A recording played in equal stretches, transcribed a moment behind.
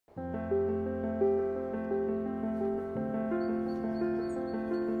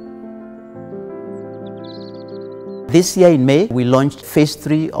This year in May, we launched phase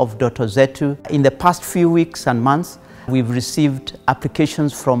 3 of Ndoto Zetu. In the past few weeks and months, we've received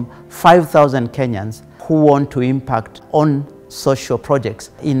applications from 5,000 Kenyans who want to impact on social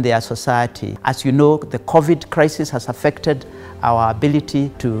projects in their society. As you know, the COVID crisis has affected our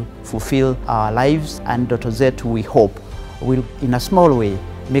ability to fulfill our lives, and Ndoto Zetu, we hope, will in a small way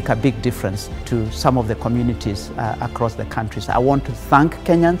make a big difference to some of the communities across the country. So I want to thank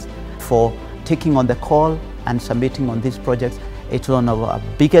Kenyans for taking on the call and submitting on these projects. It's one of our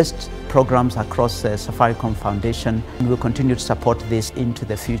biggest programs across the Safaricom Foundation, and we'll continue to support this into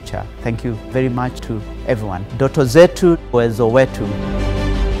the future. Thank you very much to everyone. Ndoto Zetu wezo wetu.